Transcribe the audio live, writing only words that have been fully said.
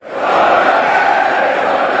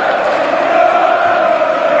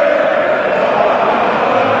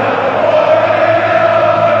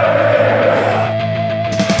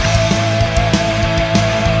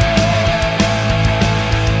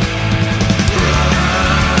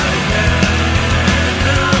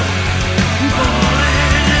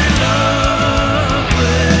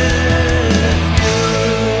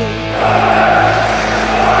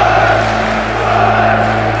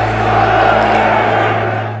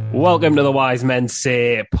Welcome to the Wise Men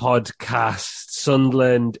Say podcast.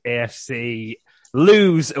 Sunderland AFC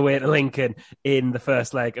lose away to Lincoln in the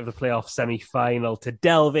first leg of the playoff semi-final. To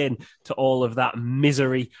delve in to all of that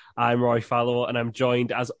misery, I'm Rory Fallow, and I'm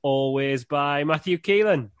joined, as always, by Matthew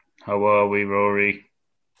Keelan. How are we, Rory?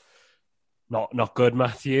 Not good,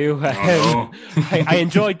 Matthew. No. I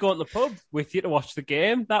enjoyed going to the pub with you to watch the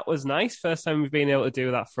game. That was nice. First time we've been able to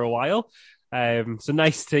do that for a while. So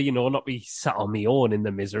nice to, not be sat on my own in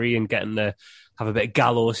the misery and getting to have a bit of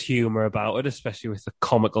gallows humour about it, especially with the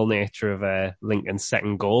comical nature of Lincoln's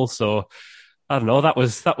second goal. So I don't know. That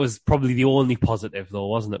was probably the only positive, though,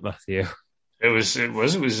 wasn't it, Matthew? It was a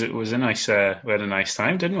nice. We had a nice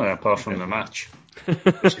time, didn't we? Apart from the match,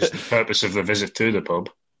 which is the purpose of the visit to the pub.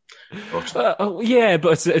 But... yeah,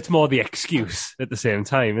 but it's more the excuse at the same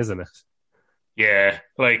time, isn't it? Yeah,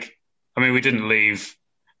 we didn't leave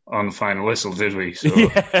on the final whistle, did we? So,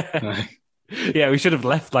 yeah, we should have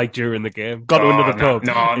left during the game. Got to another pub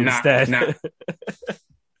instead.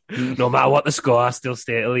 No matter what the score, I still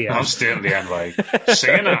stay till the end. I'm still at the end,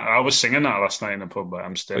 singing that. I was singing that last night in the pub, but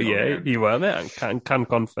I'm still. Yeah, you were, mate. I can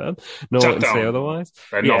confirm. No one can say otherwise.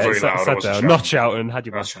 Not very loud. Not shouting. Had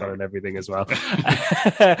your mask on and everything as well.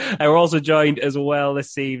 We're also joined as well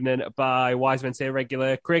this evening by Wise Men Say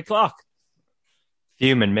regular Craig Clark.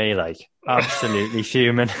 Fuming me, absolutely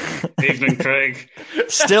fuming. Evening, Craig.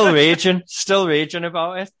 Still raging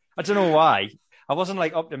about it. I don't know why. I wasn't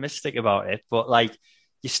optimistic about it, but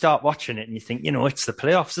you start watching it and you think, it's the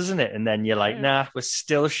playoffs, isn't it? And then you're nah, we're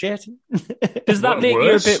still shit. Does that make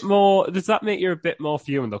you a bit more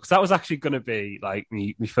fuming though? Because that was actually going to be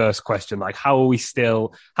my first question. How are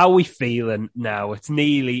we feeling now? It's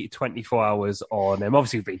nearly 24 hours on.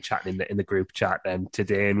 Obviously we've been chatting in the group chat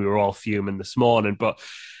today, and we were all fuming this morning, but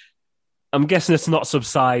I'm guessing it's not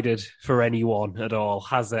subsided for anyone at all,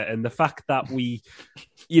 has it? And the fact that we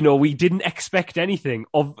didn't expect anything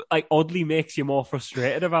oddly makes you more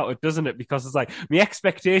frustrated about it, doesn't it? Because it's my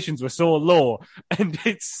expectations were so low, and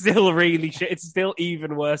it's still really shit. It's still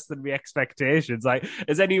even worse than my expectations.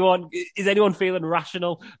 Is anyone feeling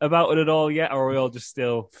rational about it at all yet, or are we all just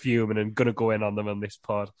still fuming and gonna go in on them on this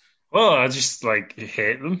pod? Well, I just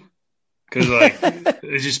hate them because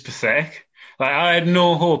they're just pathetic. I had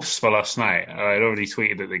no hopes for last night. I had already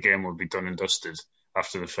tweeted that the game would be done and dusted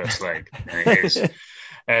after the first leg, and it is.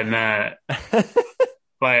 And and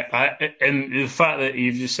the fact that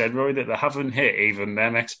you've just said, Rory, that they haven't hit even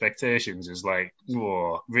them expectations is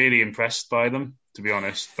whoa, really impressed by them, to be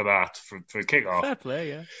honest, for a kick-off. Fair play,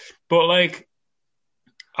 yeah. But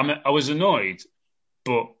I was annoyed,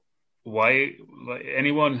 but why?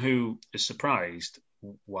 Anyone who is surprised,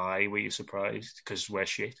 why were you surprised? Because we're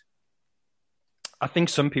shit. I think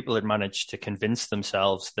some people had managed to convince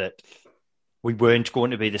themselves that we weren't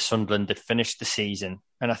going to be the Sunderland that finished the season.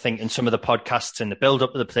 And I think in some of the podcasts in the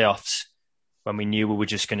build-up to the playoffs, when we knew we were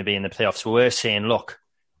just going to be in the playoffs, we were saying, look,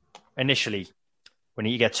 initially, we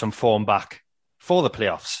need to get some form back for the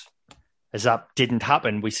playoffs. As that didn't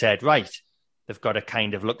happen, we said, right, they've got to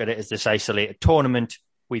kind of look at it as this isolated tournament.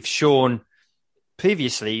 We've shown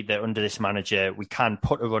previously that under this manager, we can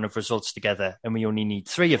put a run of results together and we only need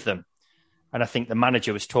 3 of them. And I think the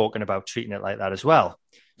manager was talking about treating it like that as well.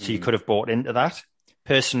 So you could have bought into that.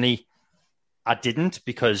 Personally, I didn't,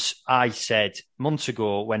 because I said months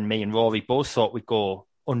ago when me and Rory both thought we'd go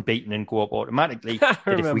unbeaten and go up automatically, that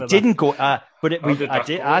if we didn't go... I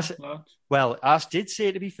did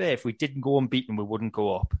say, to be fair, if we didn't go unbeaten, we wouldn't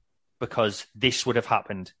go up, because this would have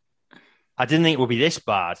happened. I didn't think it would be this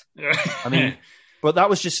bad. But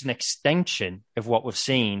that was just an extension of what we've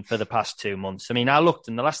seen for the past 2 months. I looked,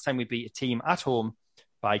 and the last time we beat a team at home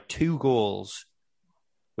by 2 goals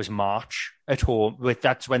was March at home.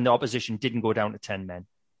 That's when the opposition didn't go down to 10 men.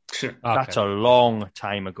 Sure. That's a long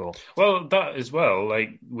time ago. Well, that as well.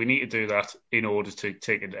 We need to do that in order to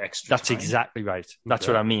take it extra That's time. Exactly right. That's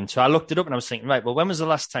what I mean. So I looked it up and I was thinking, right, well, when was the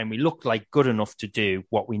last time we looked good enough to do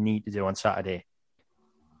what we need to do on Saturday?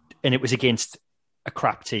 And it was against a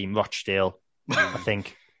crap team, Rochdale, I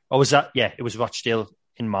think. Or was that? Yeah, it was Rochdale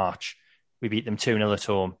in March. We beat them 2-0 at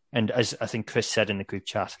home. And as I think Chris said in the group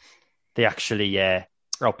chat, they actually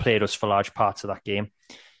outplayed us for large parts of that game.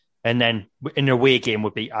 And then in an away game,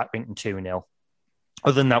 we beat Accrington 2-0.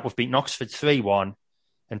 Other than that, we've beaten Oxford 3-1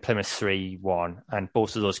 and Plymouth 3-1. And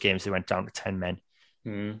both of those games, they went down to 10 men.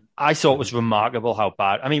 I thought it was remarkable how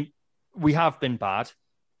bad. We have been bad,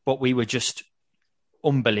 but we were just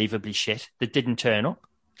unbelievably shit. They didn't turn up.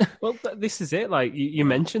 Well, this is it. You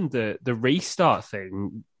mentioned the restart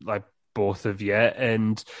thing, both of you,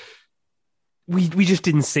 and we just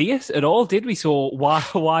didn't see it at all, did we? So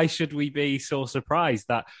why should we be so surprised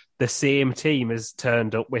that the same team has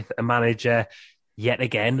turned up with a manager yet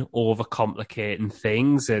again overcomplicating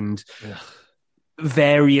things and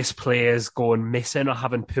various players going missing or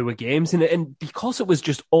having poor games? And because it was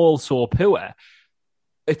just all so poor,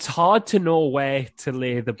 it's hard to know where to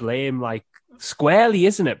lay the blame, like, squarely,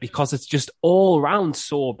 isn't it? Because it's just all around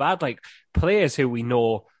so bad. Like, players who we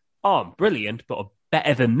know aren't brilliant, but are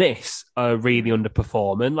better than this are really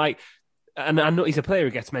underperforming. Like, and I know he's a player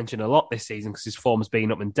who gets mentioned a lot this season because his form's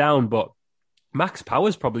been up and down, but Max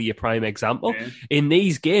Power's probably your prime example. Yeah. In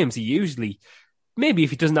these games, he usually, maybe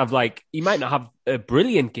if he doesn't have, like, he might not have a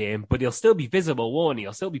brilliant game, but he'll still be visible, won't he?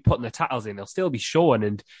 He'll still be putting the tackles in, he'll still be showing,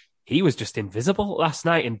 and he was just invisible last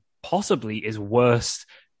night and possibly his worst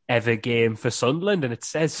ever game for Sunderland. And it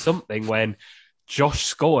says something when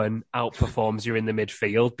Josh Scowen outperforms you in the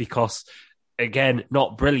midfield because, again,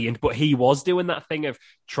 not brilliant, but he was doing that thing of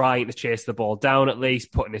trying to chase the ball down, at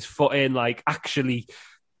least putting his foot in, like, actually,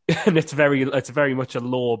 and it's very much a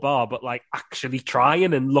low bar, but, like, actually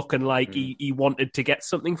trying and looking like he wanted to get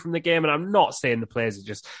something from the game. And I'm not saying the players are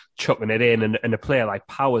just chucking it in, and a player like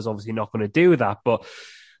Power's obviously not going to do that, but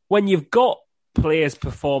when you've got players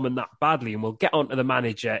performing that badly, and we'll get onto the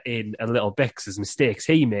manager in a little bit because there's mistakes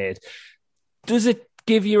he made, does it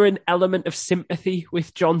give you an element of sympathy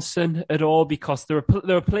with Johnson at all? Because there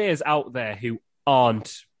are players out there who are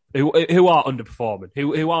underperforming,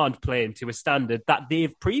 who aren't playing to a standard that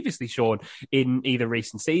they've previously shown in either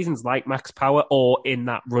recent seasons, like Max Power, or in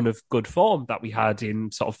that run of good form that we had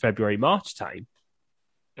in sort of February, March time.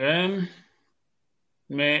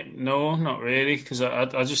 Mate, no, not really, because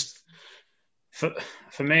I just, for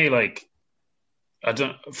me, like, I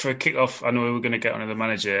don't, for a kick-off, I know we were going to get onto the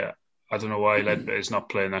manager. I don't know why Ledbetter's not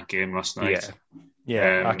playing that game last night.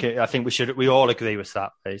 Yeah. I think we all agree with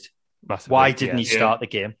that, right? Massively. Why didn't he start the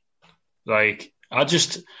game? Like, I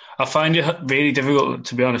find it really difficult,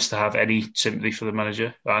 to be honest, to have any sympathy for the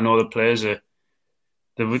manager. I know the players were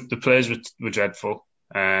dreadful,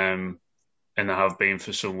 and they have been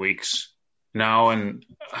for some weeks now,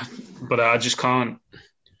 but I just can't.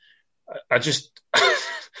 I just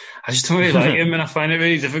don't really like him, and I find it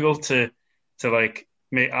really difficult to like.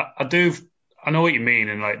 I know what you mean,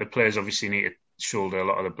 and, like, the players obviously need to shoulder a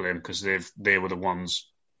lot of the blame because they were the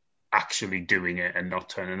ones actually doing it and not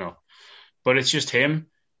turning up. But it's just him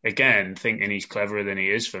again thinking he's cleverer than he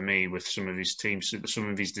is, for me, with some of his teams, some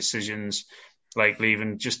of his decisions, like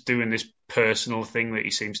leaving, just doing this personal thing that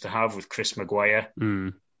he seems to have with Chris Maguire.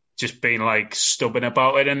 Just being, like, stubborn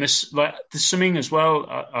about it. And there's something as well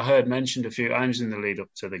I heard mentioned a few times in the lead up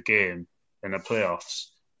to the game in the playoffs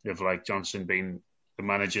of, like, Johnson being the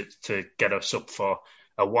manager to get us up for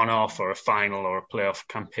a one-off or a final or a playoff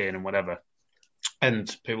campaign and whatever.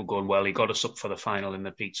 And people going, well, he got us up for the final in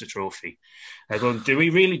the Pizza Trophy. I go, do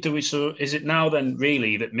we? So is it now then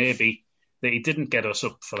really that maybe that he didn't get us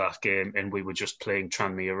up for that game and we were just playing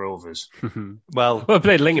Tranmere Rovers? Well, we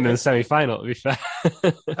played Lincoln in the semi-final, to be fair.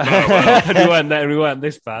 We weren't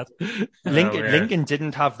this bad. Lincoln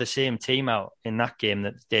didn't have the same team out in that game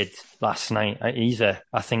that they did last night either.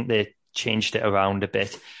 I think they changed it around a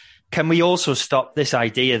bit. Can we also stop this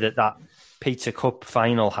idea that Pizza Cup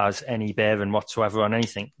final has any bearing whatsoever on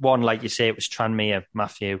anything? One, like you say, it was Tranmere,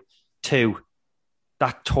 Matthew. Two,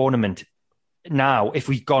 that tournament. Now, if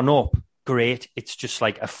we'd gone up, great. It's just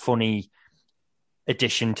like a funny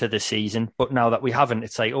addition to the season. But now that we haven't,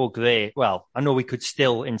 it's like, oh, great. Well, I know we could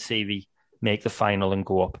still, in theory, make the final and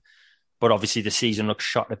go up. But obviously the season looks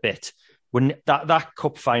shot a bit. When that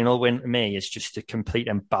cup final win to me is just a complete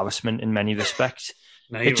embarrassment in many respects.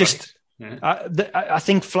 No, it just, right. I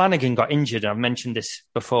think Flanagan got injured. I've mentioned this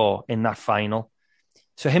before in that final.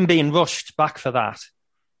 So him being rushed back for that,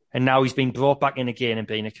 and now he's been brought back in again and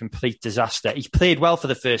being a complete disaster. He's played well for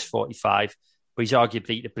the first 45, but he's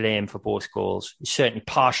arguably to blame for both goals. He's certainly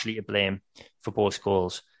partially to blame for both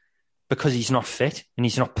goals because he's not fit and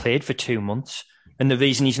he's not played for 2 months. And the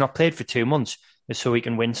reason he's not played for 2 months is so he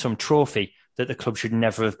can win some trophy that the club should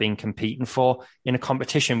never have been competing for in a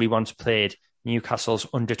competition we once played Newcastle's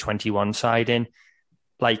under-21 side in.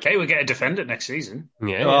 Like, hey, we'll get a defender next season.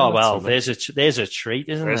 Yeah. Oh well, there's a treat,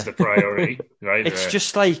 isn't there? There's the priority, right? It's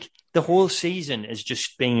just like the whole season has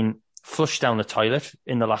just been flushed down the toilet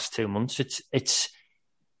in the last 2 months. It's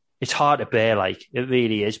hard to bear, like it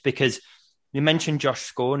really is, because you mentioned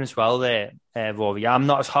Josh Scowen as well there, Rory. I'm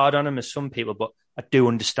not as hard on him as some people, but I do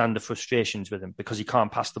understand the frustrations with him because he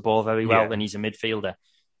can't pass the ball very well and he's a midfielder.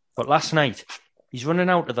 But last night, he's running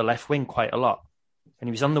out of the left wing quite a lot. And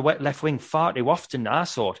he was on the left wing far too often, I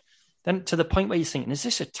thought. Then to the point where you're thinking, is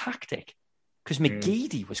this a tactic? because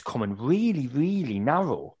McGeady was coming really, really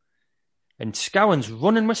narrow. And Scowen's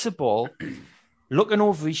running with the ball, looking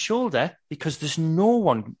over his shoulder because there's no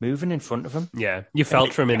one moving in front of him. Yeah, you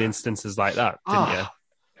felt from in instances like that, didn't you?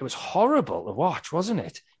 It was horrible to watch, wasn't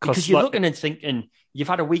it? Because you're looking and thinking, you've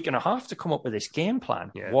had a week and a half to come up with this game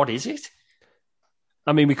plan. Yeah. What is it?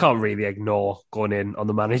 I mean, we can't really ignore going in on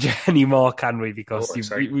the manager anymore, can we? Because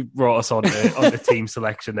we brought us on the team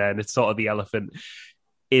selection there, and it's sort of the elephant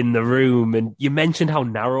in the room. And you mentioned how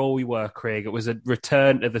narrow we were, Craig. It was a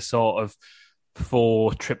return to the sort of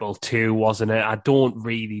 4-2-2, wasn't it? I don't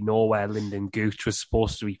really know where Lyndon Gooch was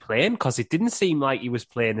supposed to be playing, because it didn't seem like he was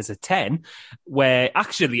playing as a 10, where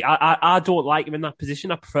actually I don't like him in that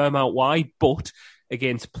position. I prefer him out wide, but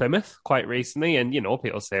against Plymouth quite recently, and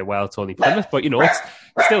people say, well, it's only Plymouth, but it's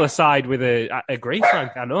still a side with I agree,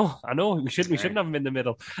 Frank. I know we shouldn't have him in the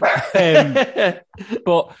middle.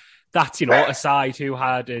 But that's a side who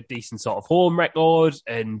had a decent sort of home record,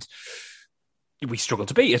 and we struggled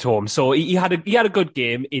to beat at home. So he had a good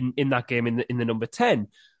game in that game in the number 10.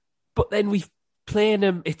 But then we playing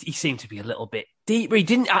him, he seemed to be a little bit deeper. He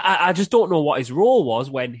didn't. I just don't know what his role was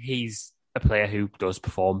when he's a player who does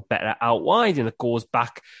perform better out wide, and it goes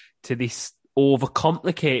back to this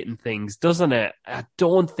overcomplicating things, doesn't it? I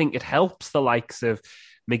don't think it helps the likes of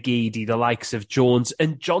McGeady, the likes of Jones.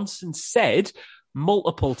 And Johnson said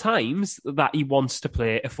multiple times that he wants to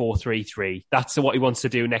play a 4-3-3. That's what he wants to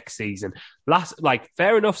do next season.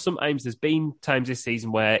 Fair enough, sometimes there's been times this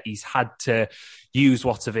season where he's had to use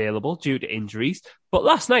what's available due to injuries. But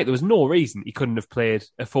last night, there was no reason he couldn't have played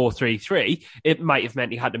a 4-3-3. It might have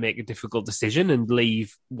meant he had to make a difficult decision and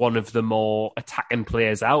leave one of the more attacking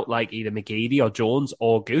players out, like either McGeady or Jones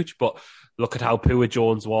or Gooch. But look at how poor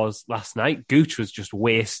Jones was last night. Gooch was just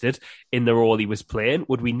wasted in the role he was playing.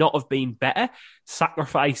 Would we not have been better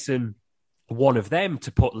sacrificing one of them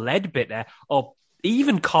to put Leadbitter or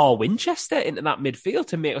even Carl Winchester into that midfield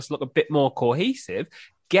to make us look a bit more cohesive?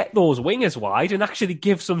 Get those wingers wide and actually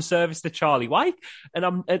give some service to Charlie White.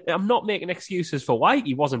 And I'm not making excuses for White.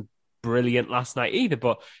 He wasn't brilliant last night either,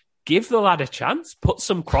 but give the lad a chance. Put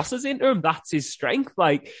some crosses into him. That's his strength.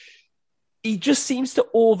 He just seems to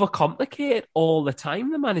overcomplicate it all the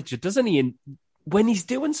time, the manager, doesn't he? And when he's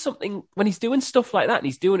doing stuff like that, and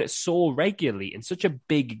he's doing it so regularly in such a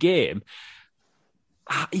big game,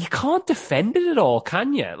 you can't defend it at all,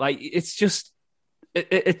 can you? It's just,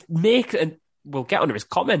 it makes, and we'll get onto his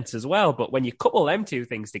comments as well, but when you couple them two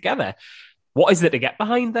things together, what is it to get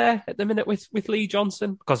behind there at the minute with Lee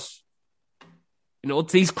Johnson? Because,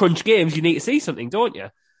 these crunch games, you need to see something, don't you?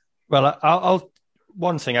 Well,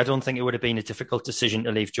 one thing, I don't think it would have been a difficult decision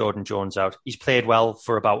to leave Jordan Jones out. He's played well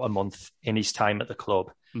for about a month in his time at the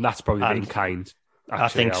club. And that's probably been kind. Actually, I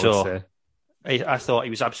think so. I thought he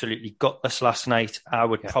was absolutely gutless last night. I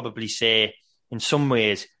would probably say, in some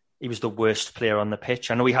ways, he was the worst player on the pitch.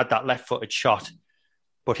 I know he had that left-footed shot,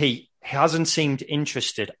 but he hasn't seemed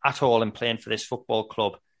interested at all in playing for this football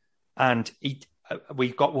club. And we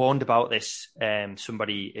got warned about this.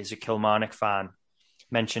 Somebody is a Kilmarnock fan,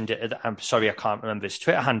 mentioned it. I'm sorry, I can't remember his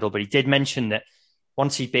Twitter handle, but he did mention that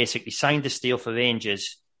once he basically signed this deal for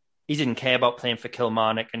Rangers, he didn't care about playing for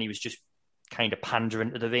Kilmarnock, and he was just kind of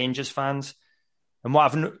pandering to the Rangers fans. And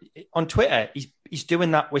on Twitter, he's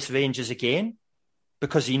doing that with Rangers again,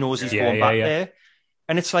 because he knows he's going back there.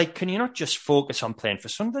 And it's like, can you not just focus on playing for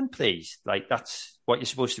Sunderland, please? That's what you're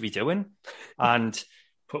supposed to be doing. And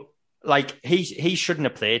he shouldn't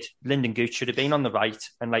have played. Lyndon Gooch should have been on the right.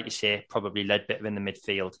 And like you say, probably Leadbitter in the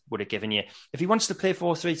midfield would have given you. If he wants to play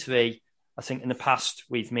 4-3-3, I think in the past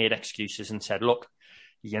we've made excuses and said, look,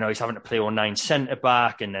 he's having to play 9 centre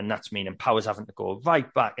back, and then that's meaning Power's having to go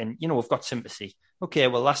right back. And, we've got sympathy. Okay,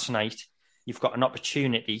 well, last night you've got an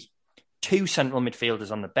opportunity, 2 central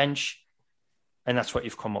midfielders on the bench, and that's what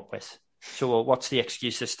you've come up with. So what's the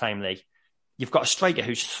excuse this time, Lee? You've got a striker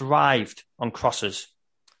who's thrived on crosses,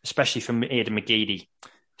 especially from Aidan McGeady.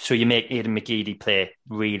 So you make Aidan McGeady play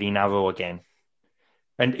really narrow again.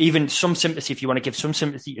 And even some sympathy, if you want to give some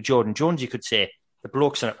sympathy to Jordan Jones, you could say the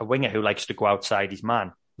bloke's a winger who likes to go outside his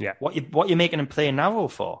man. Yeah. What you're making him play narrow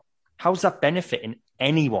for? How's that benefiting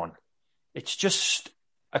anyone? It's just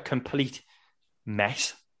a complete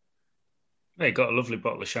mess. Yeah, he got a lovely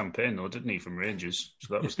bottle of champagne, though, didn't he, from Rangers?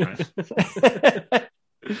 So that was nice.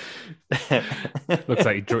 Looks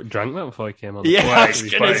like he drank that before he came on. Yeah, I was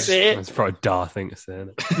going to say it. It's probably a dark thing to say, isn't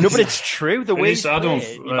it? No, but it's true. The way he's playing,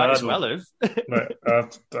 he might as well have.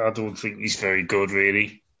 I don't think he's very good,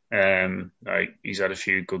 really. He's had a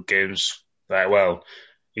few good games.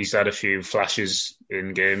 He's had a few flashes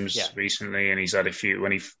in games recently, and he's had a few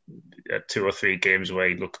 2 or 3 games where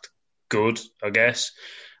he looked good, I guess,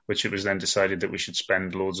 which it was then decided that we should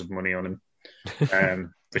spend loads of money on him,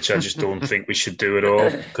 which I just don't think we should do at all.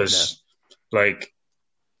 Because, like,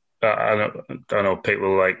 I know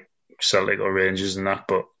people like Celtic or Rangers and that,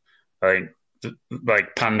 but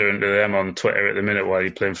like pandering to them on Twitter at the minute while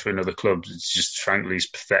you're playing for another club, it's just frankly it's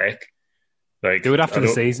pathetic. Like, do it after the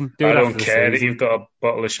season. I don't care that you've got a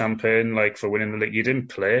bottle of champagne like for winning the league. You didn't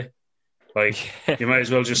play. Like, you might as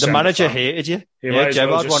well just the manager hated you.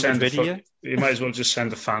 Gerrard wanted rid of you. You might as well just send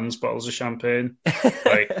the fans bottles of champagne.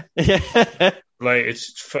 Like, like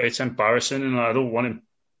it's embarrassing, and I don't want him.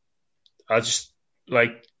 I just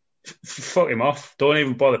like fuck him off. Don't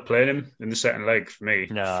even bother playing him in the second leg for me.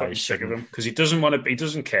 No, he's sick of him because he doesn't want to. He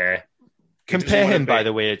doesn't care. Compare him, by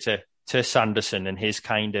the way, to Sanderson and his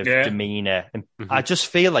kind of demeanour. And I just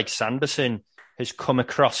feel like Sanderson has come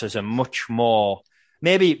across as a much more.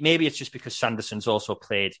 Maybe it's just because Sanderson's also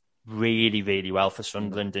played really, really well for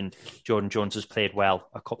Sunderland, and Jordan Jones has played well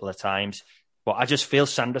a couple of times. But I just feel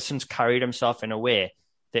Sanderson's carried himself in a way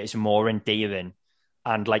that is more endearing,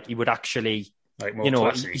 and like he would actually, like, more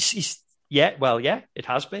classy. He's it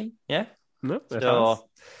has been, yeah. No, it has.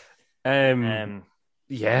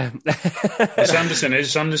 Yeah.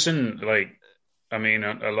 Sanderson, like, I mean,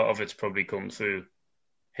 a lot of it's probably come through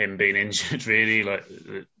him being injured, really, like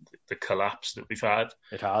the collapse that we've had.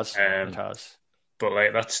 It has. It has. But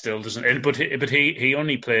like that still doesn't. But he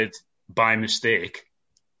only played by mistake.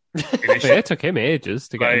 It took him ages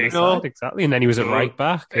to get in the side, exactly, and then he was at right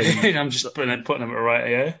back. And... I'm just putting him at right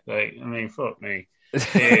here. Like, I mean, fuck me.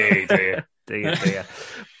 Hey, dear.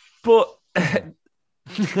 But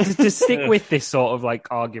to stick with this sort of like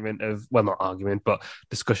argument of, well, not argument, but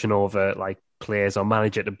discussion over like players or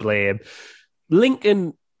manager to blame,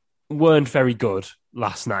 Lincoln weren't very good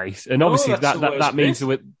last night, and obviously that means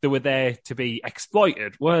they were there to be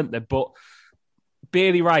exploited, weren't they? But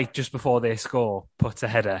Bailey Wright, just before they score, puts a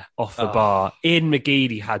header off the bar. Aidan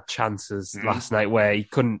McGeady had chances last night where he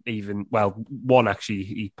couldn't even, well, one actually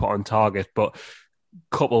he put on target, but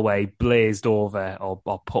couple where he blazed over or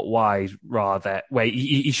put wide, rather, where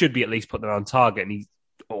he should be at least put them on target, and he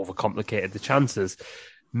overcomplicated the chances,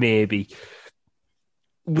 maybe.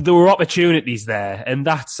 There were opportunities there, and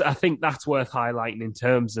I think that's worth highlighting in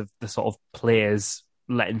terms of the sort of players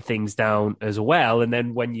letting things down as well. And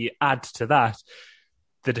then when you add to that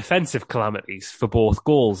the defensive calamities for both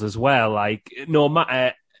goals as well, like, no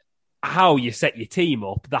matter how you set your team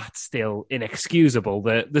up, that's still inexcusable.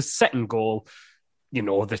 The second goal, you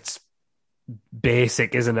know, that's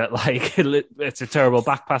basic, isn't it? Like, it's a terrible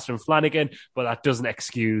back pass from Flanagan, but that doesn't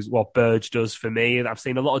excuse what Burge does for me. I've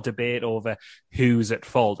seen a lot of debate over who's at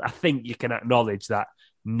fault. I think you can acknowledge that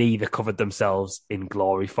neither covered themselves in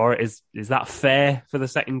glory for it. Is that fair for the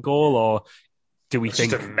second goal, or do we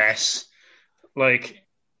think... It's just a mess. Like,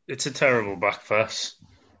 it's a terrible back pass,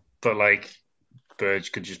 but like,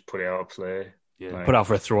 Burge could just put it out of play. Yeah, like, put out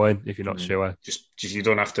for a throw-in if you're not sure. Just you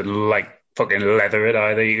don't have to like fucking leather it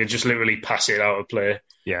either. You can just literally pass it out of play.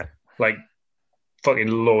 Yeah, like fucking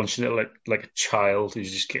launching it like a child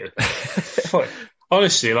who's just getting.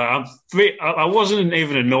 Honestly, like I wasn't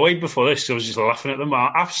even annoyed before this. I was just laughing at them.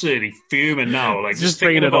 I'm absolutely fuming now. Like, just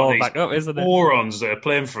bringing it all back up, isn't it? Morons that are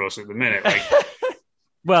playing for us at the minute. Like.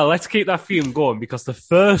 Well, let's keep that fume going, because the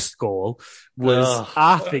first goal was,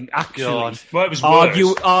 I think, actually well, it was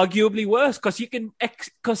arguably worse, because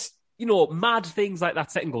you know, mad things like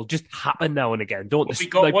that second goal just happen now and again, don't they? We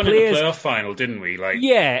got one in the playoff final, didn't we? Like,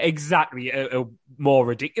 yeah, exactly. A more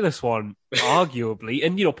ridiculous one, arguably.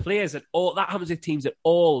 And, you know, players that happens with teams at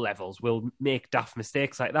all levels will make daft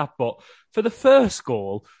mistakes like that. But for the first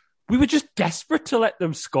goal, we were just desperate to let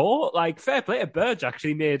them score. Like, fair play to Burge,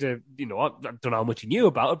 actually made I don't know how much he knew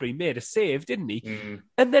about it, but he made a save, didn't he?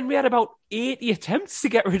 And then we had about 80 attempts to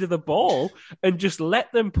get rid of the ball and just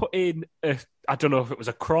let them put in I don't know if it was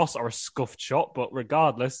a cross or a scuffed shot, but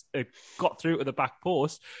regardless, it got through to the back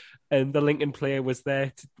post, and the Lincoln player was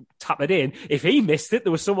there to tap it in. If he missed it,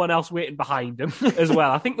 there was someone else waiting behind him as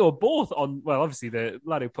well. I think they were both on. Well, obviously the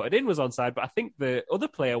lad who put it in was onside, but I think the other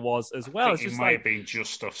player was as well. It might have been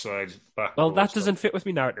just offside. Well, that doesn't fit with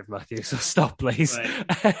me narrative, Matthew. So stop, please.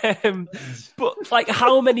 Right. But like,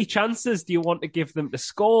 how many chances do you want to give them to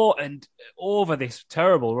score? And over this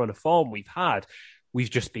terrible run of form we've had,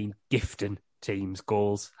 we've just been gifting teams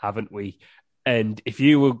goals, haven't we? And if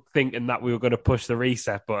you were thinking that we were going to push the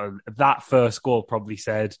reset button, that first goal probably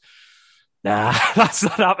said, nah, that's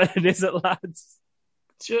not happening, is it, lads?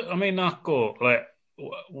 I mean, that goal, like,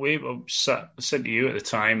 we said to you at the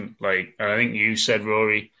time, like, and I think you said,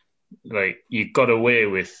 Rory, like, you got away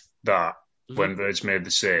with that when Burge made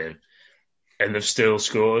the save, and they've still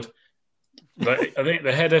scored. Like, I think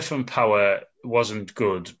the header from Power wasn't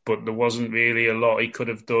good, but there wasn't really a lot he could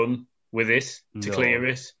have done with it to clear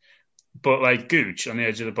it. But like Gooch on the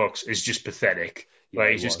edge of the box is just pathetic. Yeah,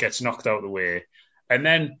 like he just gets knocked out of the way. And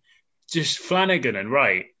then just Flanagan and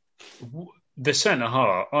Wright, the centre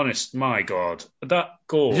half, honest, my God, that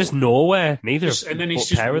goal. Just nowhere, neither. And then he's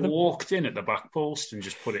just walked in at the back post and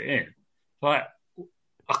just put it in. Like,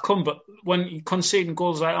 but when you conceding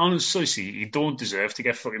goals like, honestly, you don't deserve to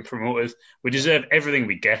get fucking promoted. We deserve everything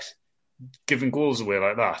we get. Giving goals away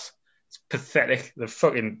like that, it's pathetic. They're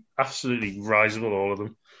fucking absolutely risible, all of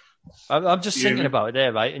them. I'm just thinking about it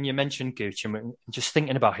there, right? And you mentioned Gooch, and we're just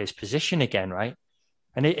thinking about his position again, right?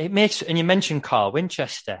 And it makes, and you mentioned Carl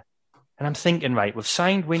Winchester, and I'm thinking, right, we've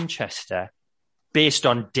signed Winchester based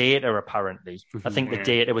on data, apparently. I think the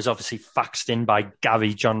data was obviously faxed in by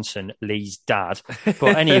Gary Johnson, Lee's dad.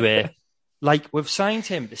 But anyway, like, we've signed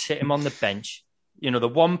him to sit him on the bench. You know, the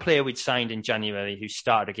one player we'd signed in January who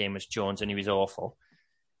started a game was Jones, and he was awful.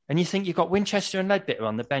 And you think you've got Winchester and Ledbetter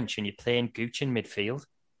on the bench, and you're playing Gooch in midfield.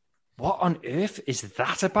 What on earth is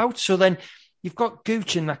that about? So then you've got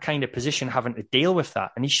Gooch in that kind of position having to deal with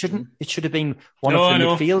that. And he shouldn't, it should have been one of the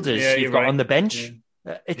midfielders you've got on the bench.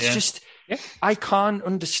 Yeah. It's just, I can't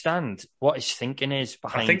understand what his thinking is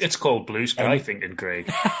behind. I think it's called blue sky thinking,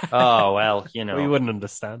 Craig. Oh, well, you know. We wouldn't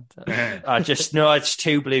understand. It's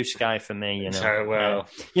too blue sky for me, you know. So, well.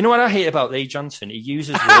 You know what I hate about Lee Johnson? He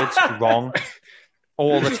uses words wrong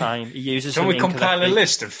all the time. He uses Can we compile a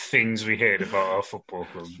list of things we hate about our football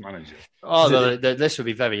club manager? Oh, the list would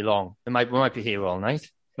be very long. We might be here all night.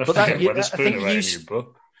 But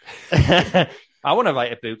I want to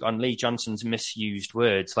write a book on Lee Johnson's misused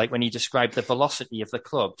words, like when he described the velocity of the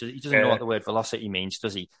club. He doesn't know what the word velocity means,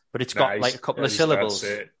 does he? But it's got like a couple of syllables.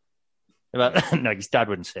 No, his dad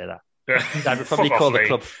wouldn't say that. His dad would probably call the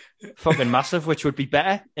club fucking massive, which would be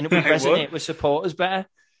better, and it would resonate with supporters better.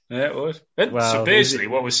 Yeah, it would. So basically,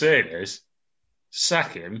 what we're saying is,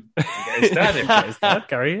 sack him and get his dad in. His dad,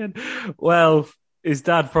 carry in. Well, his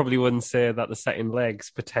dad probably wouldn't say that the second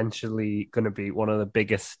leg's potentially going to be one of the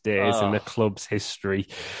biggest days in the club's history.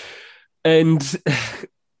 And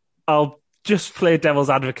I'll just play devil's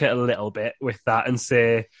advocate a little bit with that and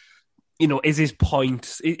say, you know, is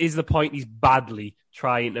the point he's badly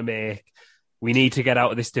trying to make, we need to get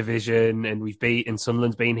out of this division and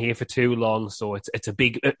Sunderland's been here for too long, so it's a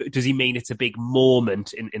big, does he mean it's a big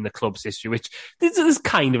moment in the club's history, which there's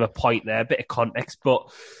kind of a point there, a bit of context, but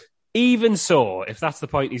even so, if that's the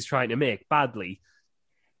point he's trying to make badly,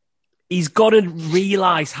 he's got to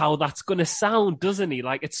realise how that's going to sound, doesn't he?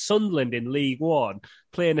 Like, it's Sunderland in League One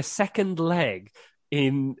playing a second leg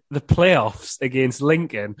in the playoffs against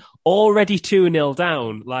Lincoln, already 2-0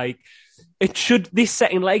 down. Like, this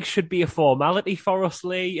second leg should be a formality for us,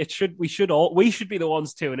 Lee. We should be the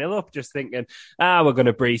ones 2-0 up, just thinking, we're going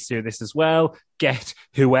to breeze through this as well. Get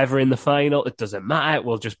whoever in the final. It doesn't matter.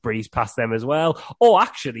 We'll just breeze past them as well. Or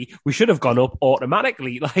actually, we should have gone up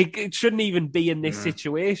automatically. Like, it shouldn't even be in this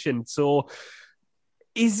situation. So,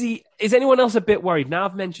 is anyone else a bit worried? Now,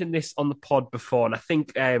 I've mentioned this on the pod before, and I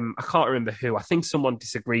think I can't remember who. I think someone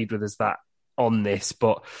disagreed with us on this,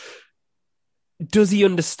 but does he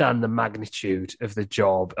understand the magnitude of the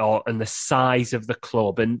job and the size of the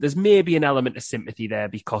club? And there's maybe an element of sympathy there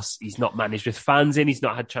because he's not managed with fans he's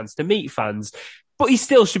not had a chance to meet fans, but he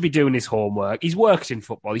still should be doing his homework. He's worked in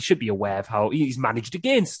football. He should be aware of how he's managed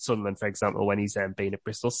against Sunderland, for example, when he's been at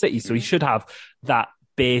Bristol City. So he should have that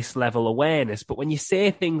base level awareness. But when you say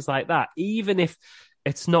things like that, even if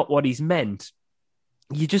it's not what he's meant,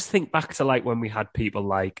 you just think back to like when we had people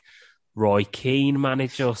like Roy Keane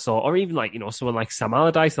manage us, or even like, you know, someone like Sam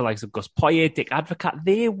Allardyce, the likes of Gus Poyet, Dick Advocaat,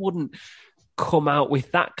 they wouldn't come out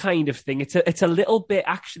with that kind of thing. It's a little bit,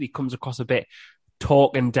 actually comes across a bit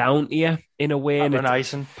talking down to you in a way.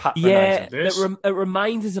 Patronizing. It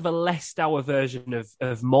reminds us of a less dour version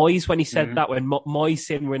of Moyes when he said that, when Moyes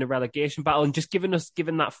said we're in a relegation battle, and just giving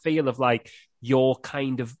that feel of like, you're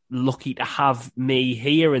kind of lucky to have me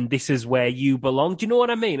here and this is where you belong. Do you know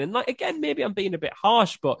what I mean? And like, again, maybe I'm being a bit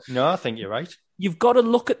harsh, but no, I think you're right. You've got to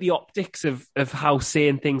look at the optics of how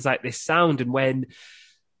saying things like this sound, and when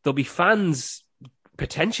there'll be fans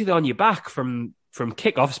potentially on your back from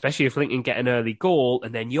kickoff, especially if Lincoln get an early goal,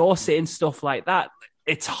 and then you're saying stuff like that,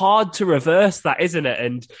 it's hard to reverse that, isn't it?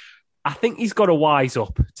 And I think he's got to wise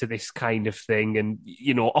up to this kind of thing, and,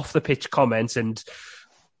 you know, off the pitch comments and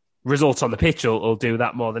results on the pitch will do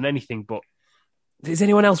that more than anything. But is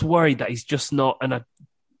anyone else worried that he's just not, and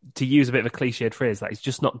to use a bit of a cliched phrase, that he's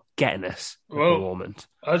just not getting us at the moment?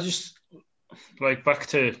 I just, like, back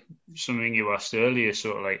to something you asked earlier,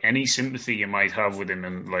 sort of like any sympathy you might have with him,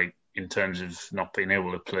 and like in terms of not being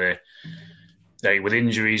able to play, like with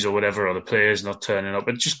injuries or whatever, or the players not turning up.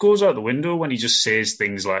 It just goes out the window when he just says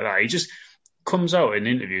things like that. He just comes out in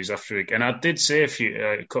interviews after it. And I did say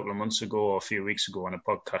a couple of months ago or a few weeks ago on a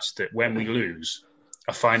podcast that when we lose,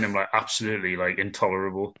 I find him like absolutely like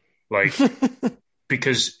intolerable, like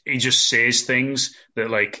because he just says things that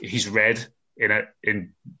like he's read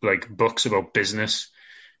in like books about business,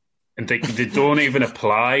 and they don't even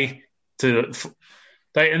apply to.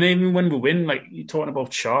 Like, and even when we win, like you're talking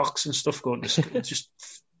about sharks and stuff, going to just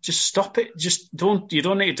stop it. Just don't. You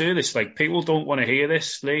don't need to do this. Like people don't want to hear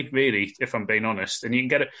this, Lee. Really, if I'm being honest, and you can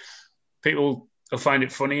get it. People will find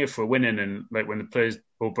it funny if we're winning, and like when the players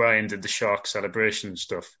O'Brien did the shark celebration and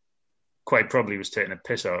stuff, quite probably was taking a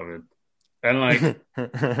piss out of it. And like,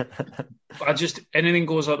 anything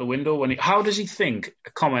goes out the window when how does he think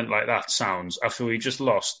a comment like that sounds after we just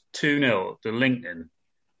lost 2-0 to Lincoln?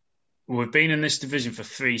 We've been in this division for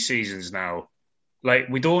 3 seasons now. Like,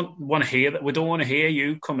 we don't want to hear that. We don't want to hear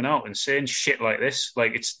you coming out and saying shit like this.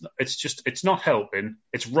 Like, it's not helping.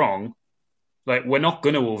 It's wrong. Like, we're not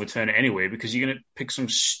going to overturn it anyway because you're going to pick some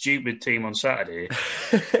stupid team on Saturday.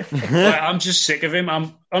 Like, I'm just sick of him.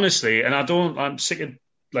 I'm sick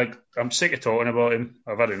of talking about him.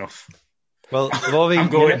 I've had enough. Well, Rory, I'm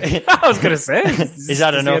going. I was going to say, is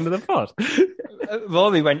that enough? The end of the pod?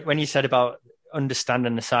 Rory, when you said about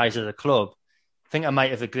understanding the size of the club, I think I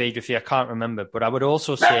might have agreed with you. I can't remember, but I would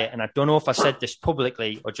also say, and I don't know if I said this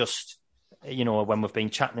publicly or just, when we've been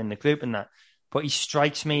chatting in the group and that, but he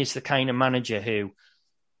strikes me as the kind of manager who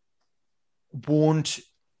won't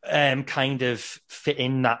kind of fit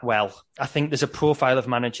in that well. I think there's a profile of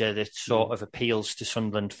manager that sort of appeals to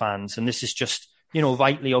Sunderland fans, and this is just,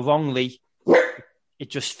 rightly or wrongly, it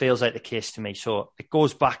just feels like the case to me. So it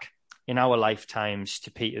goes back in our lifetimes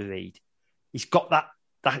to Peter Reid. He's got that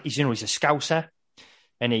he's a Scouser,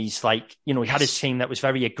 and he's like, he had his team that was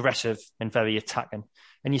very aggressive and very attacking.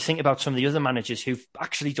 And you think about some of the other managers who've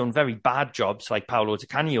actually done very bad jobs, like Paolo Di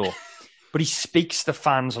Canio, but he speaks the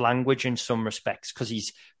fans' language in some respects because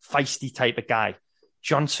he's feisty type of guy.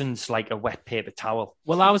 Johnson's like a wet paper towel.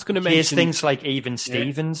 Well, I was going to mention... Here's things like Even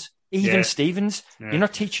Stevens. Even Stevens, you're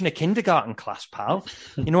not teaching a kindergarten class, pal.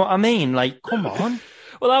 You know what I mean? Like, come on.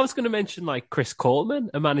 Well, I was going to mention like Chris Coleman,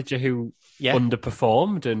 a manager who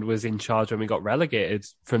underperformed and was in charge when we got relegated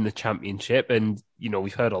from the Championship. And,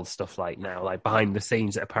 we've heard all the stuff like now, like behind the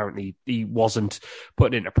scenes that apparently he wasn't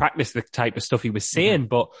putting into practice the type of stuff he was saying.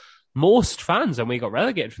 But most fans, when we got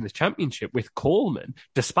relegated from the Championship with Coleman,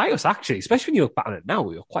 despite us actually, especially when you look back on it now,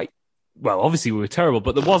 we were quite, well, obviously we were terrible,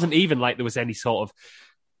 but there wasn't even like there was any sort of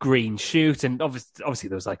green shoot. And obviously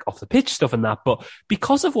there was like off the pitch stuff and that. But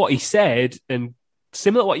because of what he said, and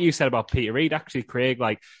similar to what you said about Peter Reid, actually, Craig,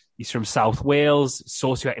 like he's from South Wales,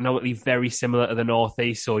 socioeconomically very similar to the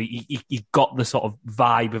Northeast. So he got the sort of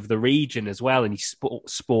vibe of the region as well. And he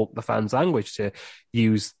spoke the fans' language, to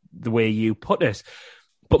use the way you put it.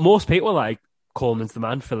 But most people are like, Coleman's the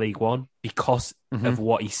man for League One because of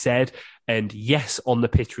what he said. And yes, on the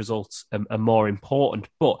pitch results are more important,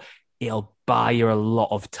 but it'll buy you a lot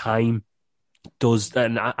of time.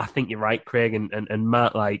 And I think you're right, Craig and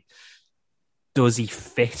Matt, like, does he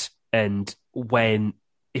fit? And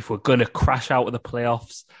if we're going to crash out of the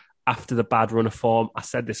playoffs after the bad run of form, I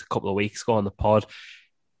said this a couple of weeks ago on the pod,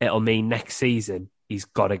 it'll mean next season he's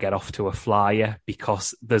got to get off to a flyer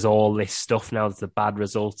because there's all this stuff now. There's the bad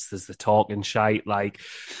results, there's the talking shite. Like,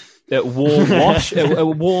 it won't wash. It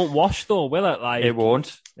won't wash though, will it? Like, it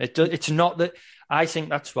won't. It's not that. I think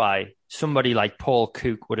that's why somebody like Paul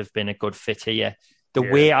Cook would have been a good fit here. The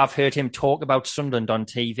way I've heard him talk about Sunderland on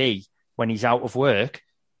TV when he's out of work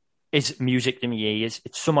is music to my ears.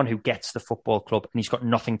 It's someone who gets the football club and he's got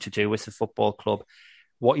nothing to do with the football club.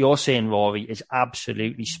 What you're saying, Rory, is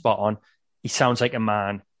absolutely spot on. He sounds like a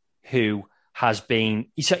man who has been,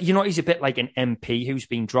 he's a bit like an MP who's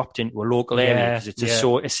been dropped into a local area because it's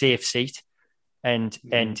a safe seat. And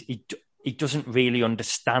he doesn't really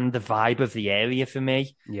understand the vibe of the area for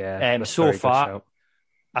me. Yeah. So far,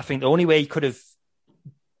 I think the only way he could have,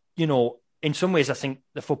 in some ways, I think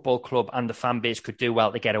the football club and the fan base could do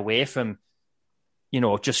well to get away from,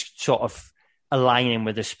 just sort of aligning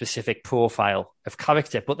with a specific profile of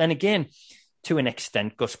character. But then again, to an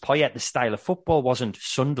extent, Gus Poyet, the style of football wasn't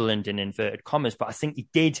Sunderland in inverted commas, but I think he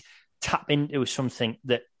did tap into something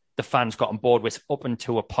that the fans got on board with up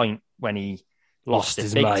until a point when he lost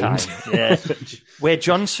it big mind. Time. Yeah. Where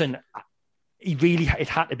Johnson, it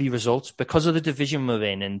had to be results because of the division we're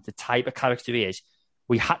in and the type of character he is.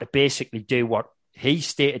 We had to basically do what he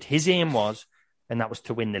stated his aim was, and that was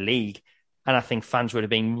to win the league. And I think fans would have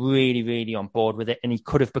been really, really on board with it. And he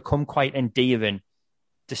could have become quite endearing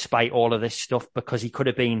despite all of this stuff, because he could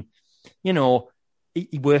have been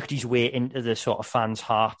he worked his way into the sort of fans'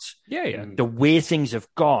 hearts. Yeah. The way things have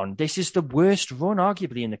gone, this is the worst run,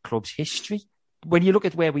 arguably, in the club's history. When you look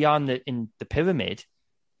at where we are in the pyramid,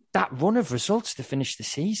 that run of results to finish the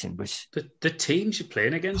season was... The teams you're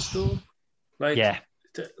playing against, though. I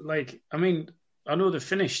mean, I know they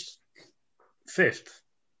finished 5th,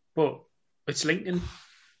 but it's Lincoln.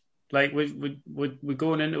 Like, we're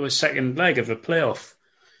going into a second leg of a playoff,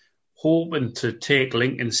 hoping to take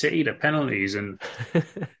Lincoln City to penalties, and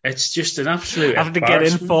it's just an absolute have to get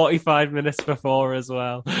in 45 minutes before as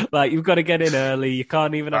well. Like, you've got to get in early. You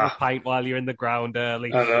can't even have a pint while you're in the ground early,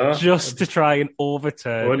 just to try and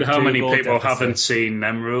overturn. I wonder how many people haven't seen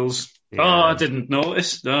them rules. Yeah. Oh, I didn't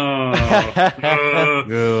notice. Oh,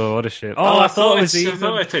 what a shit. I thought it was even. I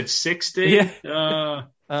thought it had 60. Yeah.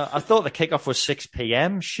 I thought the kickoff was 6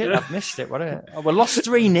 p.m. Shit, I've missed it. We lost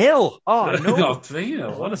 3-0. Oh, no.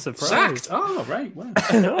 3-0. What a surprise. Sacked. Oh, right. Wow.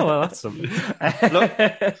 Oh, well, that's something.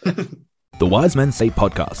 The Wise Men Say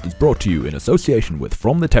podcast is brought to you in association with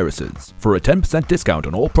From the Terraces. For a 10% discount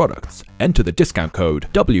on all products, enter the discount code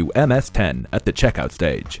WMS10 at the checkout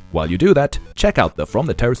stage. While you do that, check out the From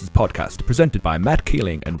the Terraces podcast presented by Matt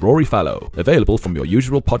Keeling and Rory Fallow, available from your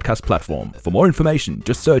usual podcast platform. For more information,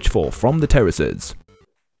 just search for From the Terraces.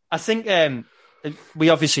 I think we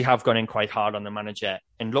obviously have gone in quite hard on the manager,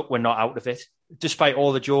 and look, we're not out of it, despite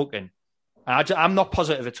all the joking. I'm not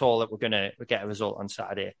positive at all that we're going to get a result on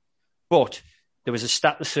Saturday. But there was a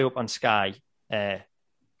stat that threw up on Sky, and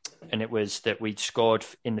it was that we'd scored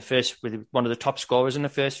in the first, with one of the top scorers in the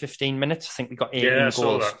first 15 minutes. I think we got 18 goals.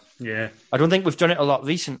 Saw that. Yeah. I don't think we've done it a lot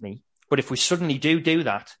recently, but if we suddenly do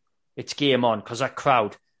that, it's game on, because that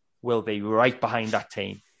crowd will be right behind that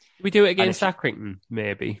team. We do it against Accrington,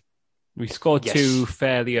 maybe. We scored 2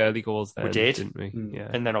 fairly early goals there, didn't we? Yeah.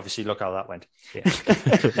 And then obviously look how that went. Yeah.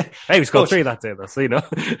 Hey, we scored 3 that day, though, so,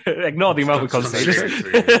 ignore the amount we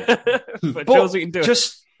conceded. But shows we can do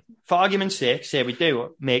just for argument's sake, say we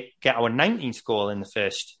do get our 19th goal in the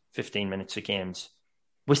first 15 minutes of games.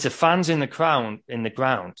 With the fans in the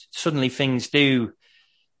ground, suddenly things do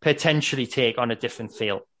potentially take on a different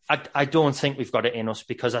feel. I don't think we've got it in us,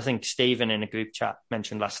 because I think Stephen in a group chat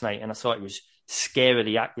mentioned last night, and I thought it was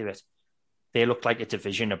scarily accurate. They look like a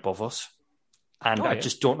division above us. And I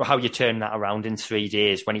just don't know how you turn that around in 3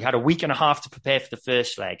 days when you had a week and a half to prepare for the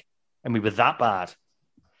first leg and we were that bad.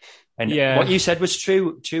 And what you said was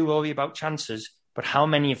true, Rory, about chances, but how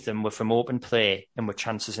many of them were from open play and were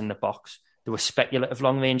chances in the box? There were speculative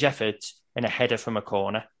long-range efforts and a header from a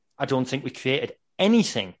corner. I don't think we created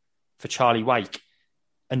anything for Charlie Wyke.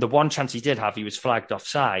 And the one chance he did have, he was flagged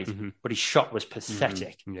offside, but his shot was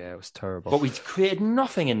pathetic. Yeah, it was terrible. But we created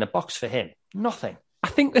nothing in the box for him. Nothing. I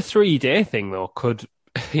think the 3-day thing, though, could,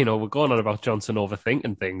 we're going on about Johnson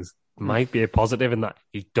overthinking things, might be a positive in that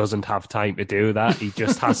he doesn't have time to do that. He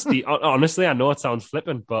just has to, honestly, I know it sounds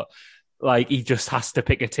flippant, but he just has to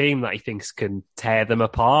pick a team that he thinks can tear them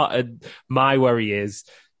apart. And my worry is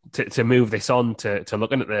to move this on to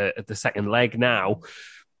looking at the second leg now.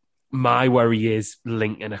 My worry is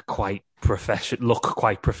Lincoln are quite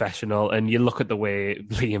professional, and you look at the way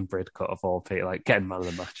Liam Bridcut of all people, getting man of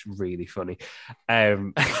the match, really funny.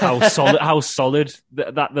 How solid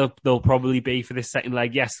that they'll probably be for this second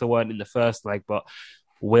leg. Yes, they weren't in the first leg, but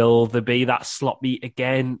will they be that sloppy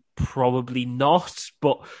again? Probably not.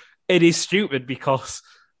 But it is stupid because,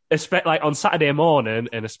 on Saturday morning,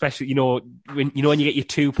 and especially when you get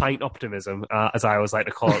your 2-pint optimism, as I always like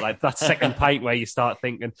to call it, that second pint where you start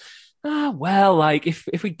thinking,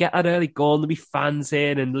 if we get that early goal, there'll be fans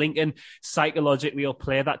in, and Lincoln psychologically will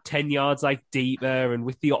play that 10 yards deeper, and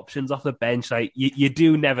with the options off the bench, you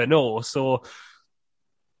do never know. So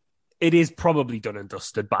it is probably done and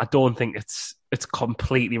dusted, but I don't think it's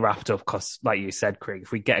completely wrapped up because, like you said, Craig,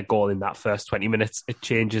 if we get a goal in that first 20 minutes, it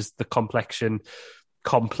changes the complexion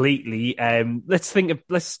completely.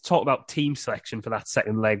 Let's talk about team selection for that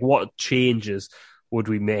second leg. What changes would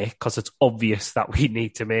we make? Because it's obvious that we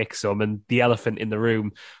need to make some. And the elephant in the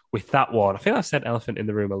room with that one, I think I've said elephant in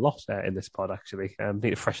the room a lot in this pod, actually. I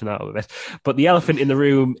need to freshen that up a bit. But the elephant in the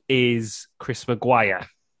room is Chris Maguire.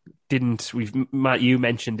 Matt, you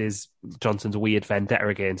mentioned Johnson's weird vendetta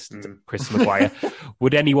against Chris Maguire.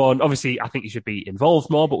 Would anyone, obviously, I think he should be involved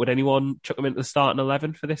more, but would anyone chuck him into the starting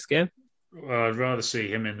 11 for this game? Well, I'd rather see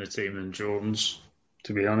him in the team than Jones,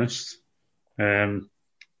 to be honest. I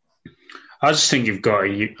just think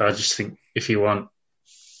if you want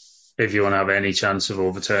to have any chance of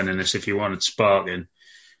overturning this, if you want it sparking,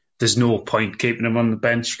 there's no point keeping him on the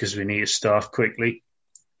bench because we need to start quickly.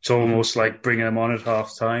 It's almost like bringing him on at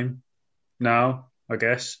half time now, I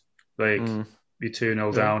guess. You're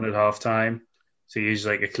 2-0 down at half time. to use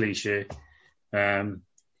like a cliche.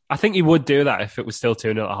 I think he would do that if it was still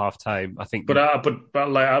 2-0 at half time. I think, but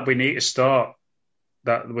like we need to start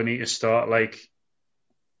that. We need to start like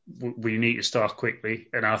we need to start quickly,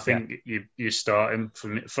 and I think you start him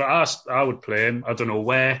for us. I would play him. I don't know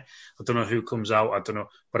where. I don't know who comes out. I don't know,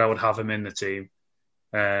 but I would have him in the team.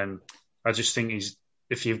 I just think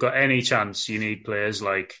if you've got any chance, you need players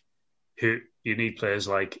like him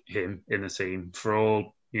in the team. For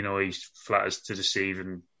all he flatters to deceive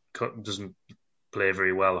and doesn't play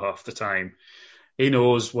very well half the time. He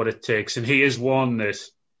knows what it takes, and he is one that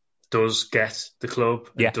does get the club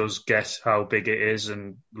and does get how big it is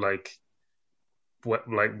and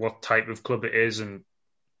what type of club it is, and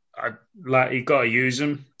you got to use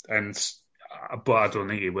him. But I don't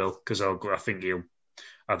think he will, because I think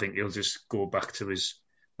he'll just go back to his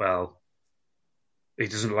he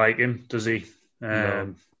doesn't like him, does he?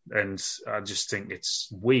 No. And I just think it's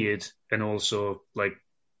weird, and also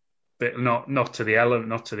but not to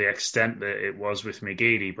the extent that it was with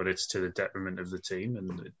McGeady, but it's to the detriment of the team,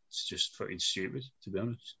 and it's just fucking stupid, to be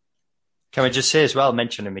honest. Can we just say as well,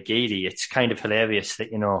 mentioning McGeady, it's kind of hilarious that,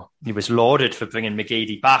 he was lauded for bringing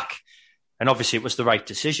McGeady back, and obviously it was the right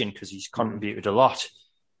decision because he's contributed a lot.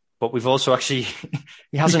 But we've also he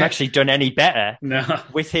hasn't actually done any better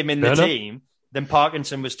with him in the team than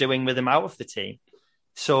Parkinson was doing with him out of the team.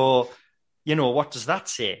 So, what does that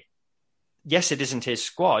say? Yes, it isn't his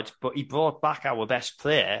squad, but he brought back our best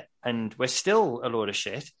player, and we're still a load of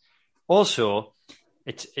shit. Also,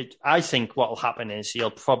 I think what will happen is he'll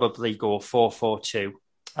probably go 4-4-2.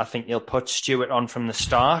 I think he'll put Stewart on from the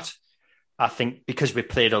start. I think because we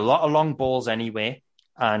played a lot of long balls anyway,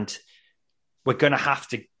 and we're going to have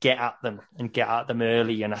to get at them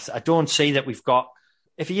early. And I don't see that we've got...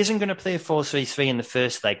 If he isn't going to play 4-3-3 in the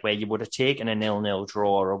first leg, where you would have taken a 0-0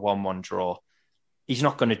 draw or a 1-1 draw, he's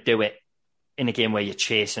not going to do it in a game where you're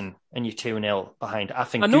chasing and you're 2-0 behind. I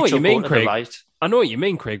think I know what you mean, Craig. Right. I know what you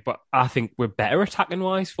mean, Craig, but I think we're better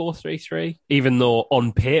attacking-wise 4-3-3, even though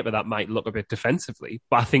on paper that might look a bit defensively.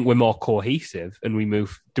 But I think we're more cohesive, and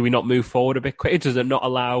do we not move forward a bit quicker? Does it not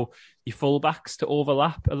allow your fullbacks to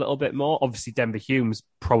overlap a little bit more? Obviously, Denver Hume's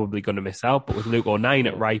probably going to miss out, but with Luke O'Nien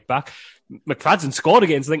at right back, McFadden scored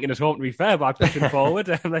against Lincoln at home, to be fair, by pushing forward.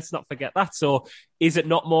 Let's not forget that. So is it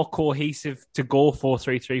not more cohesive to go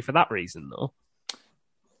 4-3-3 for that reason, though?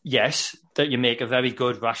 Yes, that you make a very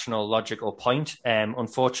good, rational, logical point.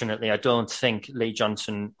 Unfortunately, I don't think Lee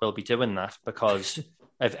Johnson will be doing that because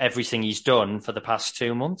of everything he's done for the past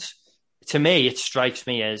 2 months. To me, it strikes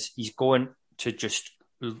me as he's going to just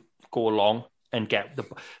go long and get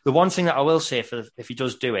the one thing that I will say if he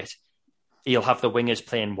does do it, he'll have the wingers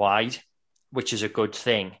playing wide, which is a good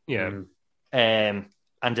thing. Yeah. And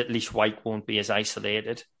at least White won't be as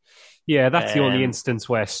isolated. Yeah, that's the only instance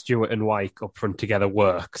where Stewart and Wyke up front together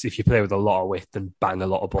works. If you play with a lot of width and bang a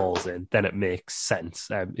lot of balls in, then it makes sense.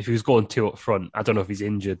 If he was going two up front, I don't know if he's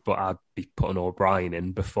injured, but I'd be putting O'Brien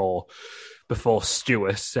in before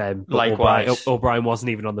Stewart. Likewise. O'Brien wasn't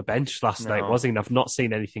even on the bench last night, was he? And I've not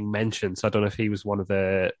seen anything mentioned, so I don't know if he was one of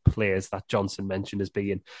the players that Johnson mentioned as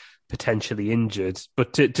being potentially injured.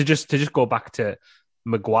 But to just go back to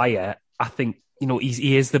Maguire, I think,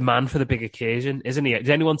 he is the man for the big occasion, isn't he? Did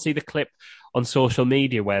anyone see the clip on social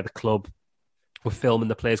media where the club were filming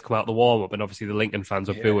the players come out the warm-up, and obviously the Lincoln fans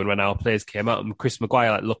were booing when our players came out, and Chris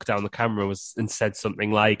Maguire looked down the camera and said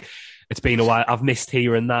something like, "It's been a while, I've missed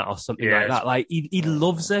hearing that," or something like that. He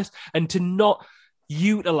loves it, and to not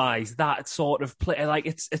utilise that sort of play,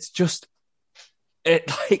 it's just...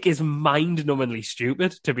 It is mind-numbingly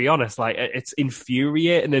stupid, to be honest. It's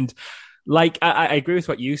infuriating, and I agree with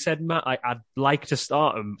what you said, Matt. I'd like to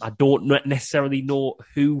start him. I don't necessarily know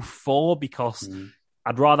who for, because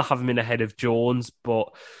I'd rather have him in ahead of Jones,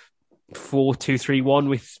 but 4-2-3-1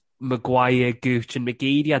 with Maguire, Gooch and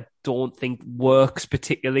McGeady, I don't think works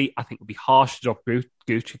particularly. I think it would be harsh to drop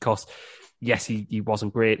Gooch because, yes, he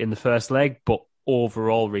wasn't great in the first leg, but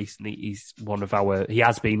overall recently he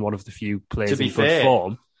has been one of the few players in good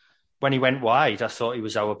form. When he went wide, I thought he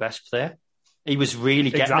was our best player. He was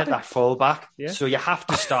really getting at that fullback. Yeah. So you have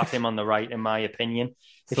to start him on the right, in my opinion.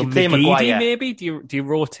 If you play Maguire, maybe do you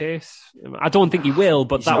rotate? I don't think he will,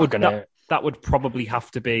 but that would probably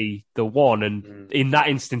have to be the one. And in that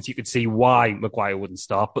instance, you could see why Maguire wouldn't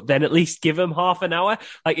start. But then at least give him half an hour.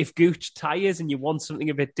 If Gooch tires and you want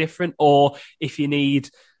something a bit different, or if you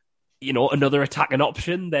need, another attacking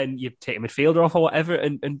option, then you take a midfielder off or whatever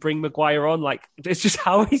and bring Maguire on. It's just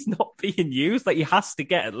how he's not being used. He has to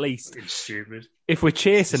get at least... It's stupid. If we're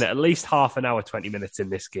chasing it, at least half an hour, 20 minutes in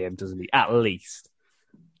this game, doesn't he? At least.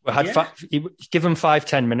 We had give him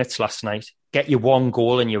 5-10 minutes last night. Get you one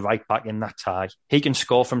goal and you're right back in that tie. He can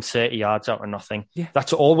score from 30 yards out of nothing. Yeah.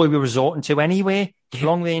 That's all we were resorting to anyway. Yeah.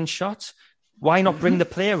 Long range shots. Why not bring the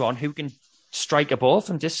player on who can strike a ball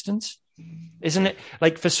from distance? Isn't it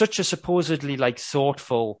like for such a supposedly like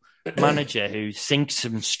thoughtful manager who thinks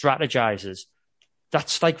and strategizes?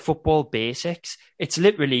 That's like football basics. It's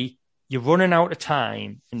literally you're running out of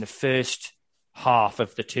time in the first half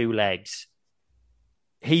of the two legs.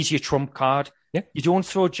 He's your trump card. Yeah. You don't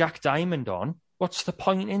throw Jack Diamond on. What's the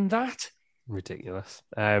point in that? Ridiculous.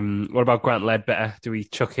 What about Grant Ledbetter? Do we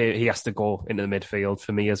chuck him? He has to go into the midfield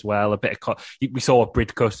for me as well. We saw what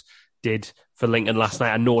Bridcut did for Lincoln last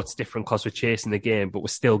night. I know it's different because we're chasing the game, but we're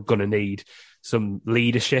still going to need some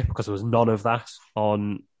leadership because there was none of that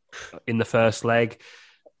in the first leg,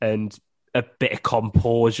 and a bit of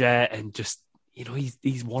composure and just,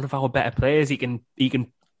 he's one of our better players. He can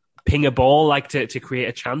ping a ball like to create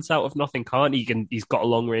a chance out of nothing, can't he? He's got a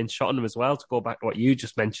long range shot on him as well. To go back to what you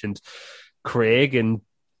just mentioned, Craig, and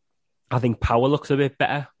I think Power looks a bit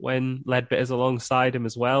better when Ledbetter's alongside him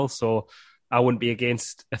as well. So I wouldn't be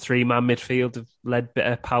against a 3-man midfield of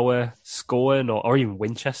Ledbetter, Power scoring, or even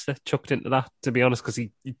Winchester chucked into that, to be honest, because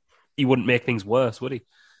he wouldn't make things worse, would he?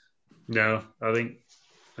 No, I think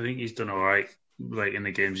he's done all right. Like in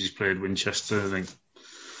the games he's played, Winchester, I think.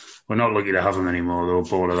 We're not lucky to have him anymore, though,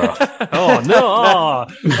 bored of that. Oh, no!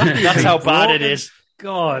 That's how bad it is.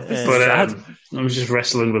 God, this is sad. I was just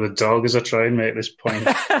wrestling with a dog as I try and make this point.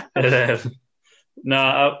 I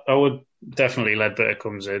would definitely Ledbetter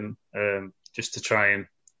comes in just to try and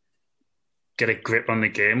get a grip on the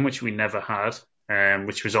game, which we never had,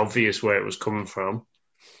 which was obvious where it was coming from.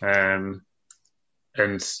 And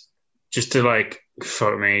just to,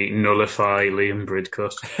 nullify Liam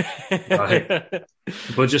Bridcut.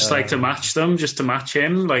 But just to match them, just to match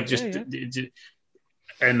him, and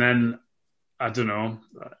then, I don't know,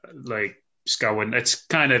 Scowen. It's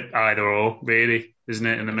kind of either or, really, isn't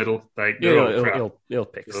it, in the middle? He'll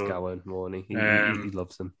pick Scowen, won't he? He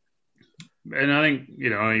loves him. And I think,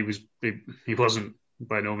 he wasn't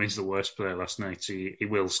by no means the worst player last night, so he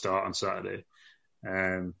will start on Saturday.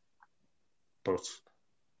 But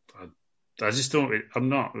I just don't. I'm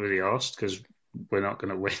not really asked because we're not going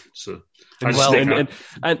to win. So and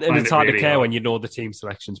it's hard to care when you know the team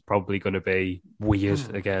selection's probably going to be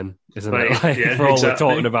weird again, isn't it? For all we're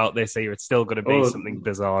talking about this here, it's still going to be something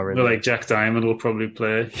bizarre. Jack Diamond will probably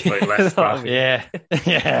play left back. Yeah.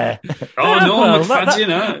 Oh no,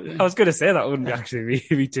 McFadden, I was going to say that wouldn't actually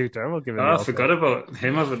be too terrible. I forgot about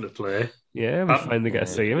him having to play. Yeah, we finally get to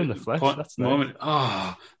see him in the flesh. That's moment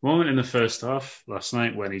in the first half last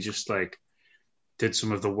night when he just did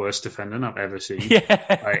some of the worst defending I've ever seen.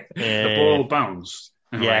 The ball bounced.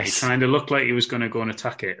 And he kind of looked like he was going to go and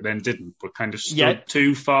attack it, then didn't, but kind of stood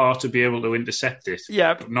too far to be able to intercept it.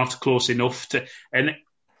 Yeah, but not close enough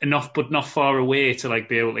but not far away to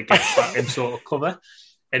be able to get back and sort of cover.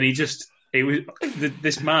 And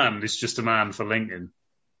this man is just a man for Lincoln.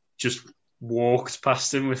 Just walked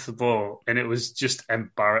past him with the ball, and it was just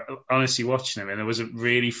embarrassing. Honestly, watching him, and there was a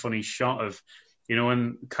really funny shot of,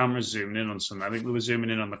 when cameras zooming in on something, I think we were zooming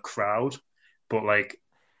in on the crowd, but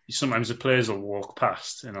sometimes the players will walk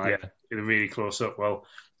past and they're really close up. Well,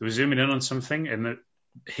 they were zooming in on something, and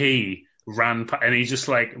he ran and he just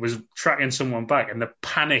was tracking someone back, and the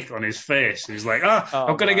panic on his face, he's like,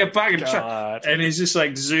 I've got to get back and track. And he's just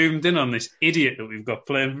zoomed in on this idiot that we've got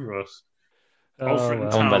playing for us.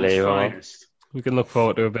 Unbelievable. We can look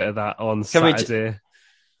forward to a bit of that on Saturday.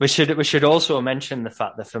 We should also mention the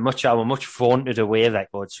fact that for our much vaunted away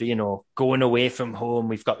record, so, going away from home,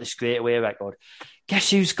 we've got this great away record. Guess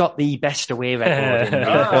who's got the best away record in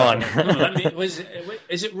League One?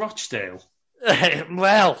 Is it Rochdale?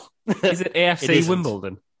 Well, is it AFC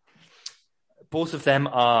Wimbledon? Both of them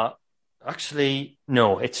are actually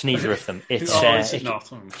no. It's neither of them. It's it's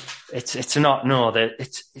not. It's not. No,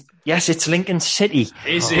 it's Lincoln City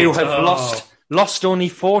who have lost only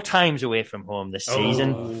 4 times away from home this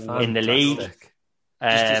season in the league. Just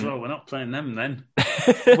as well, we're not playing them then.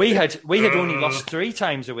 we had only lost 3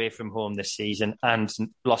 times away from home this season and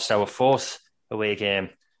lost our 4th away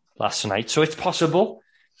game last night. So it's possible.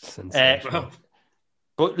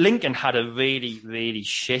 But Lincoln had a really, really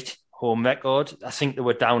shit home record. I think they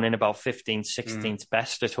were down in about 15th, 16th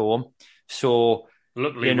best at home. So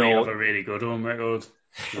luckily, we have a really good home record.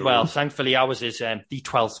 Well, thankfully, ours is the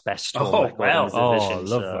 12th best home record in the division.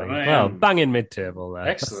 Lovely. Well, banging mid-table there.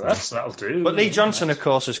 Excellent. That'll do. But Lee Johnson, of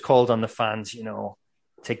course, has called on the fans, to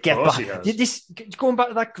get back. Going back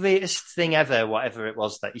to that greatest thing ever, whatever it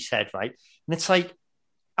was that he said, right? And it's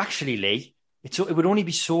actually, Lee, it would only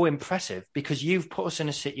be so impressive because you've put us in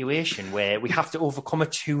a situation where we have to overcome a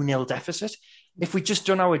 2-0 deficit. If we'd just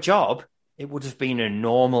done our job, it would have been a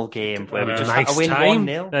normal game where we just had to win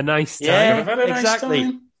 1-0. A nice time. Yeah,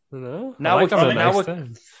 exactly. Now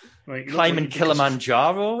we're climbing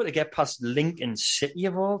Kilimanjaro to get past Lincoln City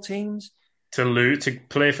of all teams. To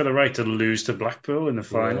play for the right to lose to Blackpool in the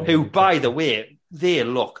final. Who, by the way,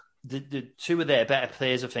 the two of their better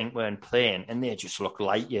players, I think, weren't playing, and they just look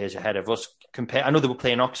light years ahead of us. I know they were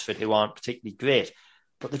playing Oxford, who aren't particularly great,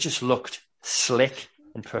 but they just looked slick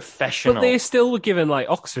and professional. But they still were giving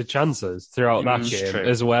Oxford chances throughout that game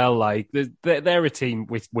as well. They're a team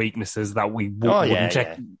with weaknesses that we wouldn't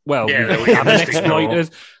check. Yeah. Well, we haven't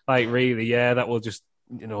exploited. That will just.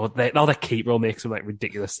 Their keeper will make some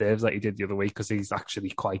ridiculous saves like he did the other week because he's actually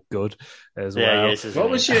quite good as well. What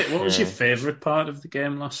was your favourite part of the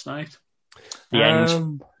game last night? The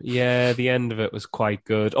end. Yeah, the end of it was quite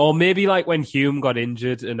good. Or maybe when Hume got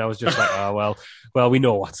injured and I was just well, we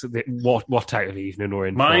know what type of evening we're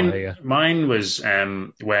in for here. Mine was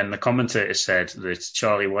when the commentator said that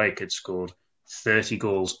Charlie Wyke had scored 30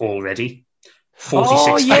 goals already.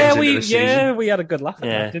 46 times into the season. We had a good laugh at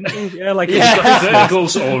that, didn't we? He's got 30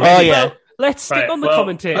 goals already. Oh, yeah. Let's stick on the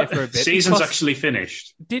commentator for a bit. Season's actually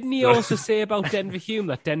finished. Didn't he also say about Denver Hume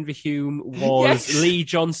that Denver Hume was Lee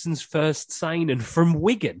Johnson's first signing from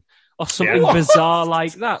Wigan? Or something bizarre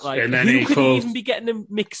like that. And then who could he even be getting him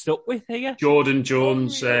mixed up with here? Jordan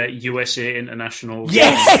Jones, USA International.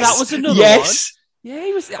 Yes, that was another one. Yeah,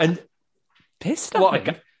 he was pissed off.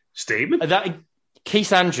 Statement.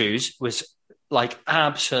 Keith Andrews was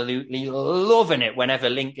absolutely loving it whenever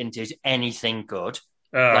Lincoln did anything good.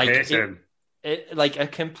 I hate him. Like a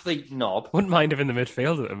complete knob. Wouldn't mind him in the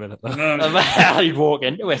midfield at the minute, though. He'd walk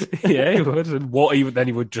into it. Yeah, he would. And then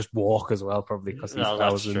he would just walk as well, probably, because he's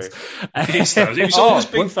thousands. He was always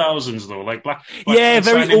big thousands, though. Black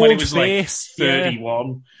very old when he was face.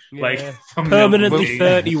 31. Permanently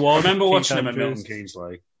 31. I remember watching him at Milton Keynes, he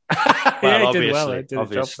did well. He did a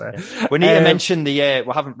job there. We need to mention we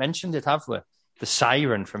haven't mentioned it, have we? The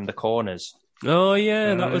siren from the corners. Oh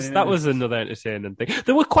yeah, that was another entertaining thing.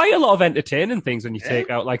 There were quite a lot of entertaining things when you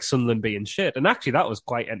take out Sunderland being shit, and actually that was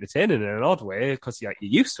quite entertaining in an odd way because you're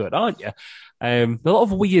used to it, aren't you? A lot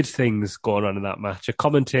of weird things going on in that match. A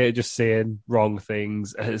commentator just saying wrong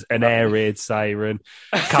things, an air raid siren,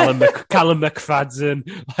 Callum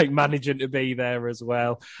McFadden managing to be there as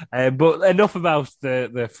well. But enough about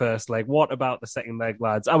the first leg. What about the second leg,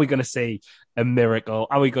 lads? Are we going to see a miracle?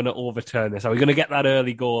 Are we going to overturn this? Are we going to get that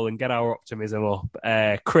early goal and get our optimism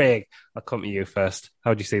up? Craig, I'll come to you first.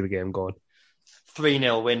 How do you see the game going?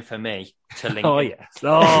 3-0 win for me to Lincoln. Oh, yes.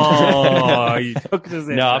 Oh, you took us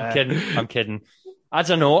in. No, I'm kidding. I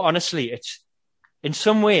don't know. Honestly, it's in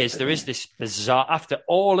some ways there is this bizarre, after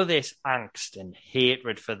all of this angst and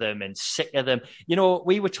hatred for them and sick of them.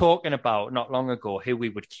 We were talking about not long ago who we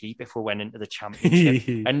would keep if we went into the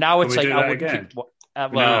championship. And now it's I wouldn't keep...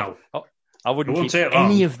 I wouldn't keep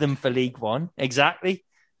any of them for League One. Exactly.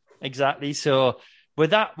 So with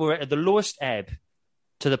that, we're at the lowest ebb.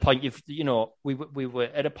 To the point of, we were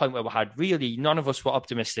at a point where we had really none of us were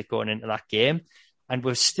optimistic going into that game, and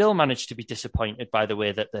we've still managed to be disappointed by the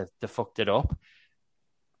way that they fucked it up.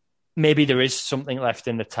 Maybe there is something left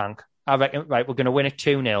in the tank. I reckon. Right, we're going to win it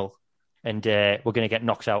 2-0, and we're going to get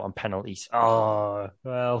knocked out on penalties. Oh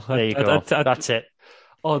well, there you go. That's it.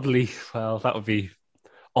 Oddly, well, that would be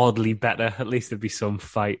oddly better. At least there'd be some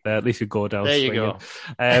fight there. At least we'd go down. There you swinging.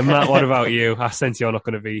 Go. Matt, what about you? I sense you're not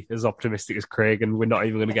going to be as optimistic as Craig, and we're not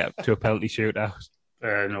even going to get to a penalty shootout.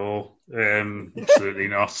 No, absolutely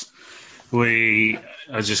not.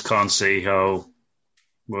 I just can't see how.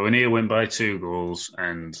 Well, we need to win by 2 goals,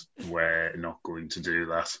 and we're not going to do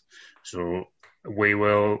that. So we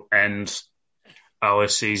will end our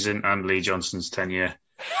season and Lee Johnson's tenure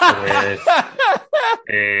with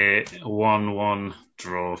a 1-1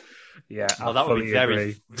 draw. Yeah, that would be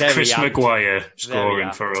very, very Chris Maguire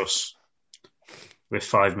scoring for us with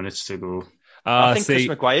 5 minutes to go. I think Chris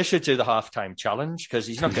Maguire should do the halftime challenge because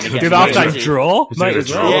he's not going to get do the halftime draw. Might as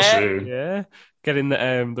well. Yeah. Get in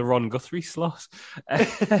the Ron Guthrie slot.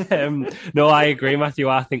 No, I agree, Matthew.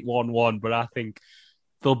 I think 1-1, but I think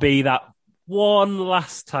there'll be that one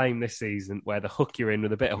last time this season where they hook you in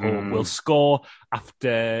with a bit of hope. We'll score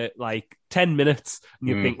after 10 minutes, and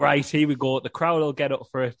you think, right, here we go. The crowd will get up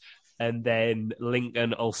for it, and then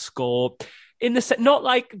Lincoln will score in the set.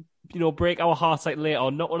 Not break our hearts later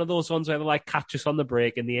on. Not one of those ones where they catch us on the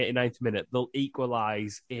break in the 89th minute. They'll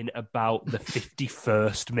equalise in about the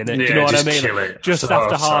 51st minute. Do you know what I mean? Just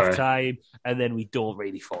after half time, and then we don't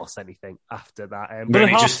really force anything after that. Then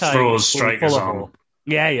he just throws strikers on.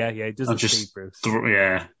 Yeah. He doesn't see Bruce.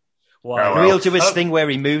 Yeah. Wow. Well, he'll do his thing where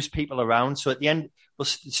he moves people around. So at the end, we'll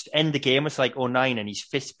end the game with like 09 and he's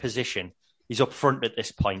fifth position. He's up front at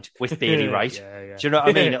this point with Bailey Wright. Yeah. Do you know what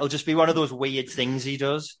I mean? It'll just be one of those weird things he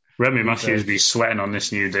does. Remy Matthews be sweating on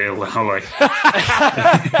this new deal now, like.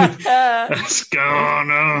 Let's go,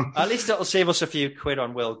 no. At least it'll save us a few quid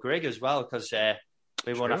on Will Grigg as well, because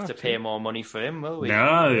we won't have to pay more money for him, will we?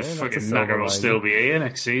 No, fucking Nagger will still be here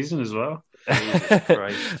next season as well.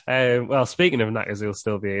 Well, speaking of Knackers, he'll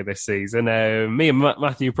still be here this season. Me and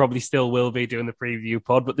Matthew probably still will be doing the preview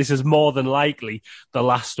pod, but this is more than likely the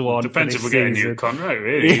last one. Depends if we get a new contract,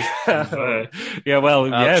 really. Yeah, well,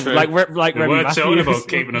 true. like we Remy weren't talking Matthews. about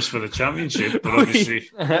keeping us for the championship, but obviously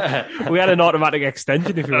we had an automatic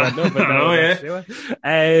extension if we went up. But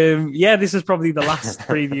this is probably the last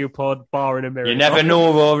preview pod, barring a miracle. You never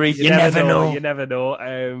know, Rory. You never know. You never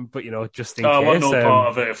know. But just in case. I want no part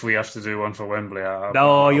of it if we have to do one for Wembley.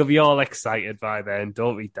 No, you'll be all excited by then.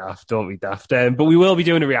 Don't be daft. But we will be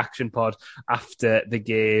doing a reaction pod after the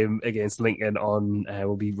game against Lincoln on.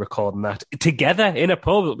 We'll be recording that together in a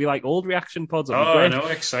pub. It'll be like old reaction pods. I know,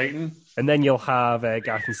 exciting. And then you'll have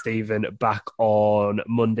Gareth and Stephen back on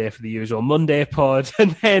Monday for the usual Monday pod.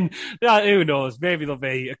 And then, who knows, maybe there'll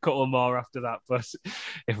be a couple more after that. But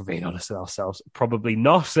if we're being honest with ourselves, probably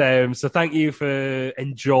not. So thank you for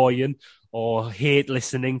enjoying or hate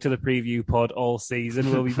listening to the preview pod all season.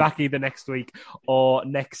 We'll be back either next week or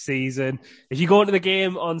next season. If you go into the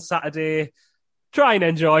game on Saturday, try and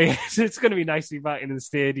enjoy it. It's going to be nice to be back in the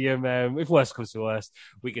stadium. If worst comes to worst,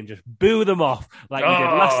 we can just boo them off like we did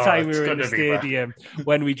last time we were in the stadium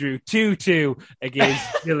when we drew 2-2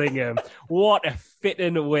 against Gillingham. What a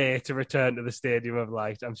fitting way to return to the Stadium of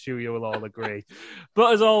Light. I'm sure you will all agree.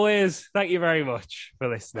 But as always, thank you very much for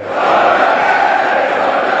listening.